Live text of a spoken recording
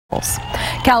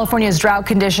California's drought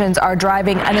conditions are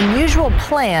driving an unusual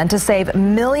plan to save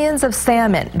millions of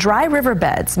salmon. Dry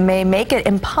riverbeds may make it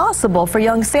impossible for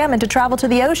young salmon to travel to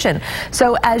the ocean.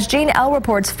 So as Gene L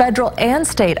reports, federal and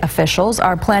state officials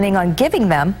are planning on giving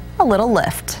them a little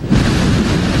lift.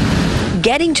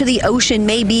 Getting to the ocean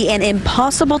may be an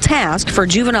impossible task for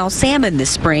juvenile salmon this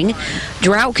spring.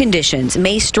 Drought conditions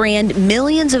may strand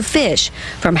millions of fish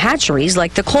from hatcheries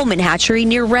like the Coleman hatchery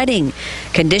near Redding.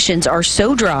 Conditions are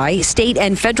so dry, state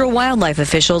and federal wildlife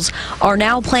officials are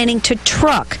now planning to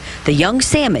truck the young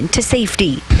salmon to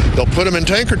safety. They'll put them in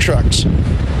tanker trucks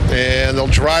and they'll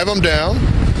drive them down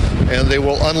and they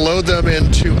will unload them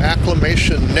into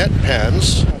acclimation net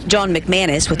pens. John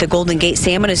McManus with the Golden Gate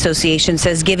Salmon Association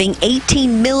says giving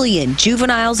 18 million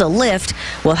juveniles a lift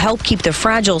will help keep the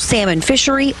fragile salmon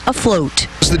fishery afloat.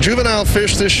 The juvenile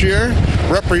fish this year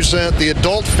represent the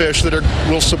adult fish that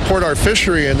will support our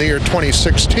fishery in the year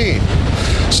 2016.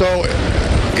 So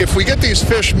if we get these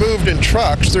fish moved in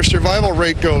trucks, their survival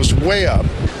rate goes way up.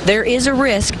 There is a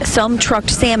risk some trucked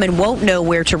salmon won't know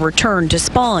where to return to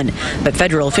spawn, but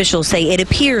federal officials say it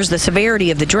appears the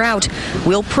severity of the drought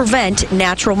will prevent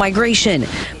natural migration,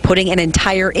 putting an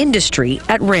entire industry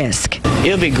at risk.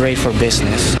 It'll be great for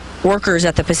business. Workers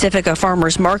at the Pacifica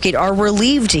Farmers Market are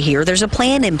relieved to hear there's a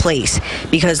plan in place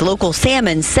because local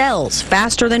salmon sells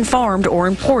faster than farmed or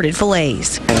imported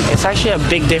fillets. And it's actually a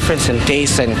big difference in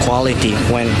taste and quality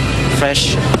when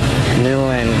fresh, new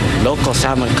and local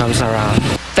salmon comes around.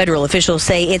 Federal officials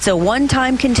say it's a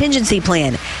one-time contingency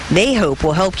plan they hope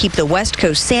will help keep the West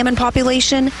Coast salmon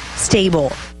population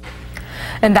stable.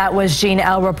 And that was Gene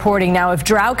L reporting. Now, if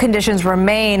drought conditions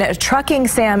remain, trucking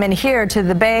salmon here to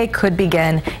the bay could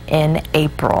begin in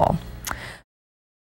April.